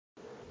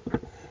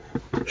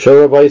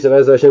Shalom Bayis of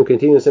Ezra Hashem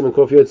continues Simon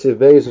Kof Yud Siv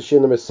Beis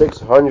Shin number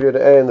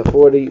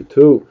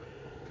 642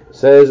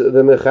 says the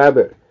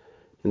Mechaber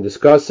in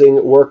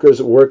discussing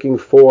workers working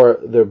for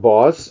their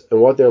boss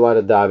and what they're allowed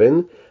to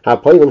daven. The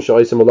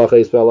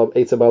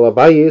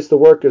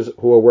workers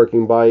who are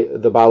working by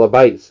the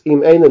Balabais.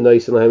 If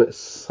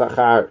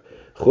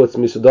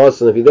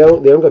they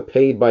don't get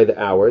paid by the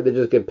hour, they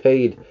just get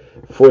paid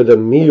for the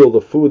meal,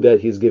 the food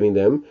that he's giving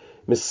them.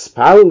 They're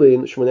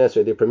permitted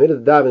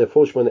to daven a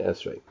full Shemona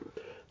Esrei.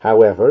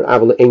 However,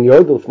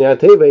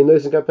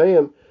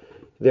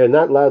 they're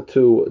not allowed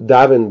to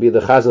daven, be the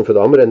chazan for the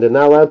Omer, and they're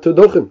not allowed to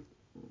dochim.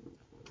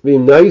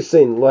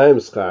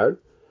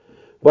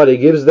 But he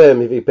gives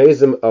them, if he pays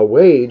them a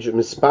wage, they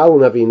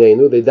daven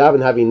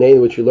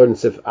havinenu, which you learn in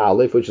Seif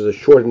Aleph, which is a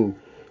shortened,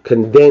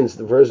 condensed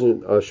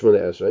version of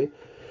Shemona Esrei.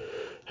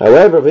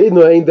 However,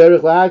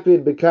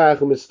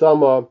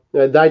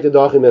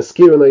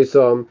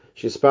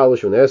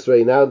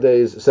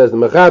 nowadays, says the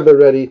Mechaber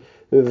already,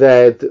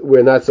 that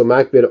we're not so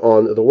makbid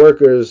on the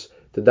workers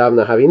to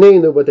daven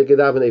havinenu, but they can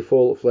daven a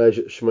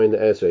full-fledged Shemona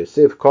Esrei.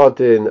 Sif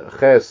Kotin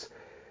Ches,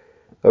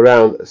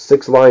 around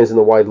 6 lines in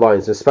the wide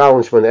lines. If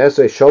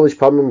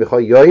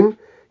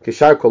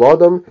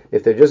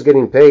they're just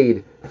getting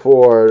paid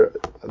for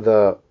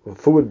the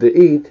food to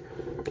eat,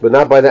 but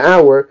not by the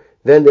hour,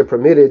 then they're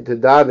permitted to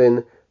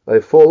daven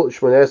a full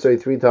Shemona Esrei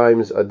 3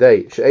 times a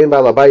day. Because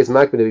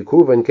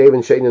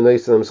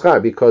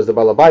the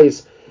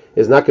Balabais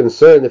is not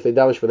concerned if they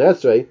daven Shemona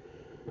Esrei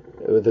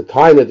with the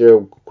time that they're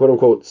quote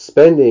unquote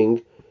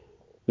spending,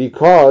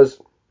 because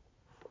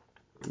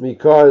he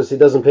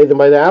doesn't pay them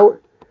by the hour.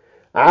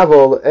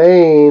 Aval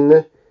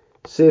ein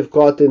siv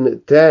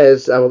kotin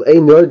tes aval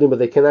ein yordim, but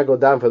they cannot go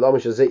down for the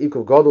amish zeh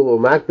ikuv gadol or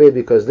makbed,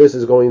 because this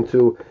is going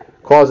to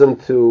cause them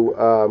to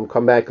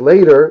come back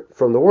later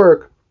from the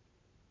work.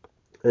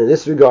 And in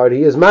this regard,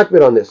 he is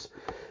makbed on this.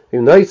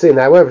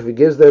 However, if he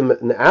gives them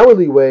an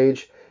hourly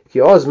wage,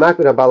 then the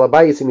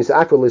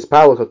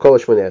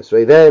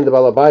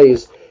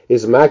Balabais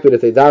is makbid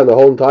if they down the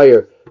whole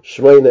entire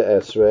Shemona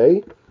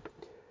Esrei.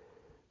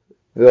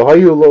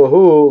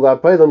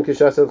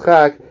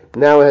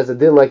 Now it has a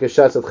din like a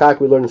Shasat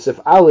Chak. We learn in Seif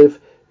Aleph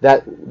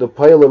that the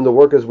Pailim, the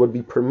workers, would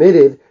be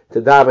permitted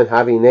to daven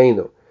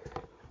havinenu.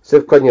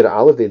 Sif Kanyar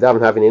Aleph, they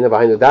daven havinenu.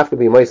 Behind the daf could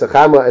be Ma'isa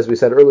Chama, as we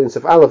said earlier in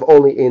Seif Aleph,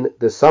 only in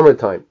the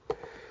summertime.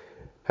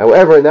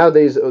 However,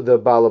 nowadays the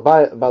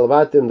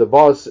Balabatim, the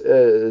boss,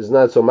 is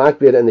not so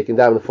makbid, and they can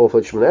daven the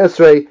full-fledged Shemona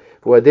Esrei.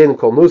 V'adin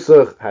kol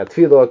nusach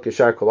Tefila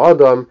kishar kol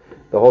adam.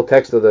 The whole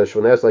text of the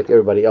Shemona Esrei, like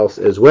everybody else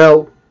as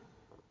well.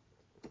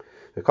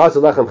 Because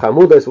of lechem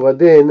chamudas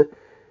v'adin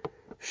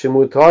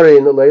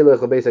shemutarin leilech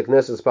lebeis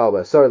hakneses pal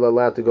b'asar,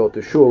 allowed to go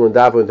to shul and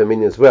daven to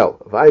minyan as well.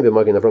 V'ayim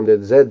b'magin from the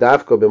zed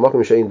davko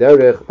b'makom shein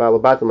derech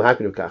balabatim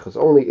hakbid v'kachas.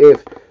 Only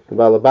if the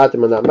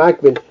balabatim are not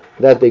makbid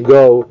that they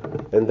go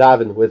and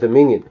daven with a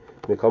minyan.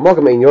 But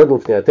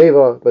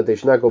they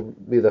should not go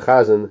be the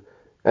chazan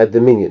at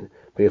the minyan.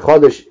 The Pri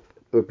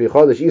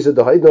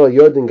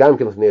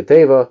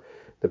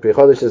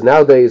Chodesh says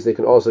nowadays they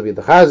can also be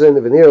the chazan.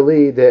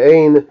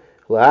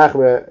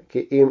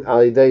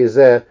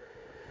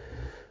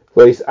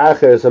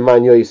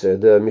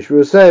 The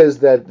Mishna says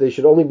that they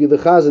should only be the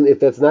chazan if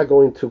that's not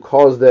going to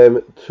cause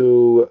them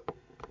to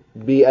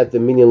be at the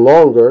minyan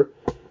longer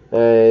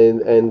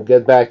and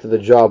get back to the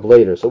job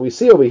later. So we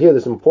see over here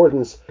this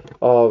importance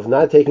of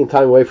not taking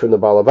time away from the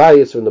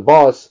Balabais, from the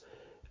boss,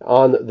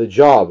 on the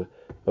job.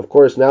 Of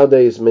course,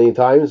 nowadays, many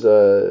times,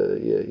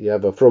 you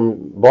have a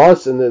from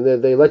boss, and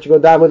then they let you go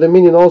down with a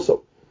minyan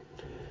also.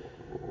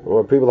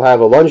 Or people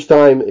have a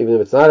lunchtime, even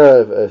if it's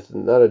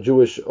not a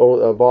Jewish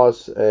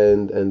boss,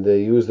 and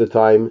they use the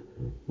time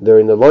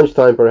during the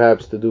lunchtime,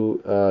 perhaps, to do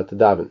to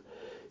daven.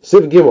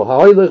 Siv Gimel,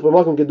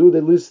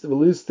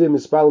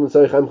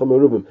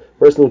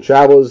 person who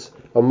travels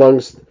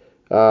amongst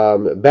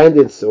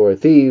bandits or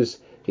thieves,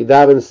 he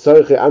davens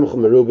tzarich amcha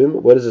merubim.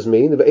 What does this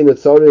mean? He doesn't have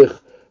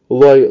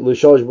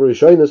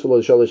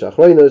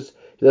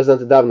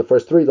to daven the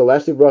first 3. The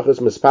last 3 brachos,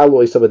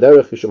 mispalu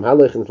isabaderech yishum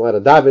halech, and allowed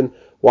to daven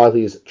while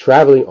he's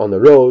traveling on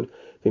the road.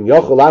 If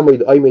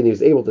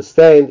he's able to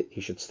stand, he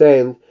should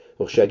stand.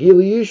 And when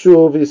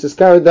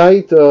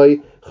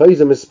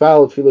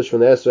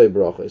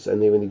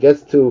he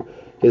gets to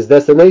his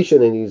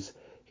destination and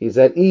he's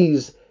at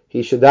ease,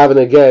 he should daven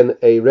again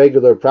a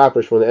regular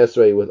proper Shemona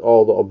Esrei with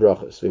all the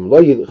brachos.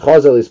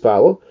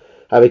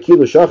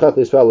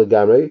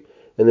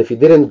 And if he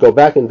didn't go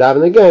back and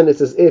daven again, it's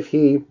as if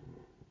he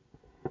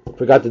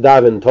forgot to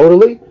daven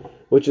totally,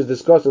 which is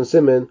discussed in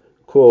Siman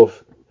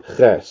Kuf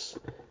Ches.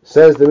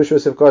 Says the Mishna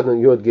Sivkot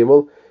in Yud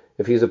Gimel,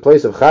 if he's a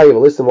place of chayiv, a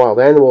list of wild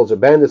animals or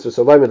bandits or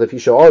salayim, if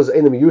he's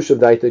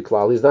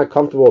not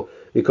comfortable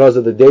because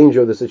of the danger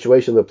of the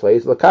situation of the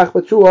place.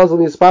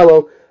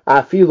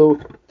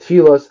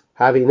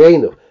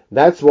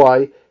 That's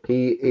why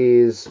he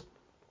is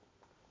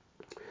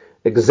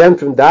exempt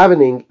from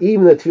davening,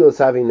 even the tefillas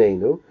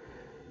havinenu.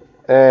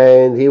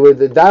 And he would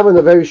daven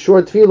a very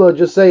short tefillah,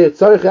 just say a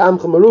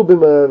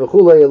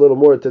little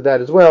more to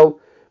that as well.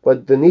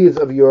 but the needs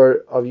of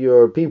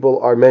your people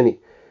are many.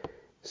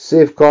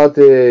 Seif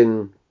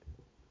Kotin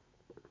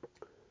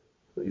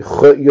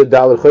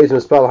Yudal Choyz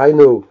Mispal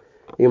Hainu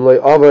Imlay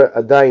Over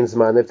Adain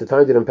Zman. If the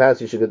time didn't pass,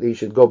 he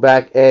should go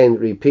back and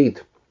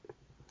repeat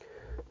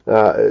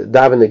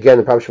daven again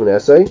in Parashah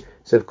Essay.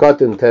 Seif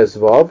Kotin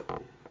Tezvav.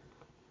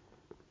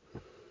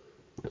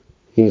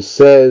 He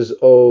says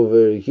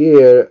over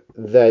here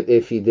that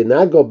if he did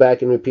not go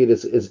back and repeat,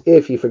 it's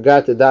if he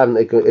forgot to daven.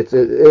 It's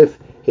if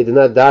he did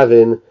not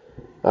daven.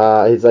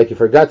 It's like he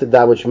forgot to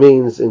daven, which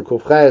means in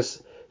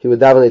Kufches he would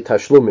daven a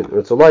tashlumin.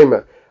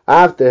 Ritzolayma,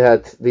 after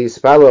had the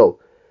spalel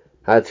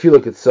had tefillah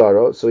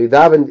kitzaro, so he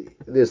davened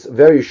this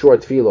very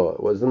short tefillah.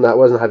 It wasn't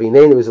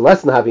havinenu. It was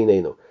less than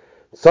havinenu.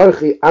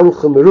 Sarchi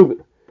amchem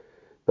merubin.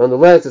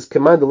 Nonetheless, it's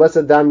commanded less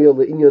adamil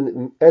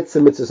le'inyan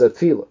etzem mitzvahs at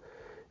tefillah.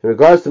 In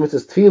regards to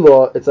mitzvahs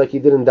tefillah, it's like he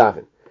didn't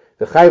daven.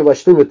 The chayv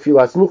lashtum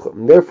tefillah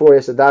smuchim. Therefore, he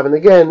has to daven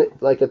again,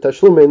 like a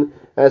tashlumin,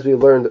 as we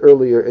learned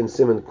earlier in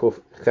Siman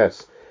Kuf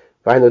Ches.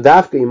 That's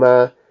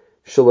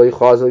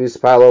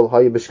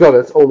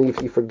only if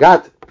he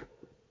forgot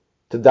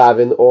to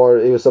daven or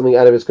it was something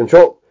out of his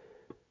control.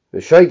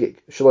 Let's say he didn't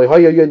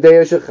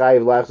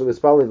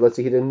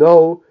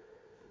know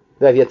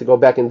that he had to go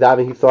back and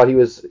daven. He thought he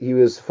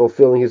was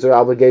fulfilling his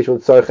obligation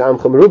with tzarech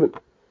amchem merubim.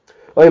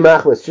 Or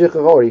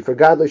he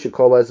forgot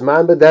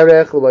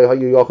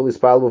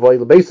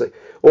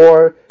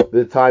or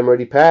the time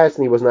already passed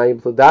and he was not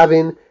able to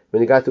daven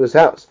when he got to his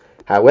house.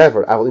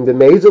 However,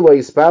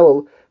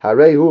 if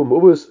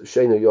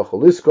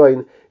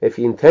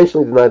he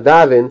intentionally did not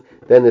daven,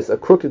 then it's a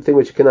crooked thing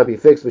which cannot be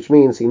fixed, which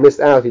means he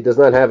missed out, he does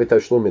not have a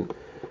tashlumin.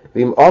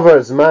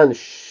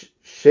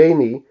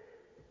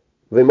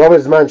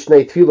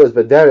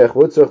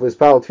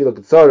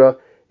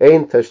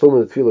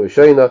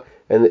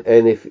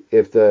 And if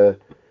the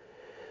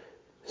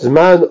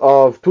Zman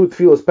of two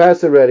tefillas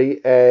passed already,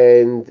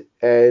 and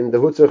the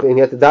hutzach, and he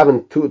had to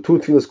daven two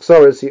tefillas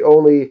ksaras, he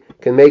only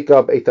can make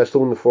up a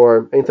tashlum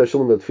for ein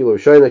tashlum the tefillah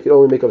rishayna. He can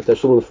only make up a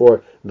tashlum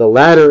for the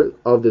latter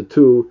of the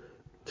two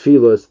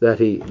tefillas that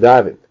he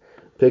davened.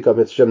 Pick up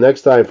Mitzvah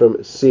next time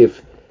from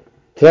Sif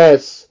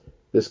Tes,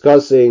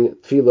 discussing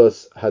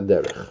tefillas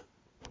haderech.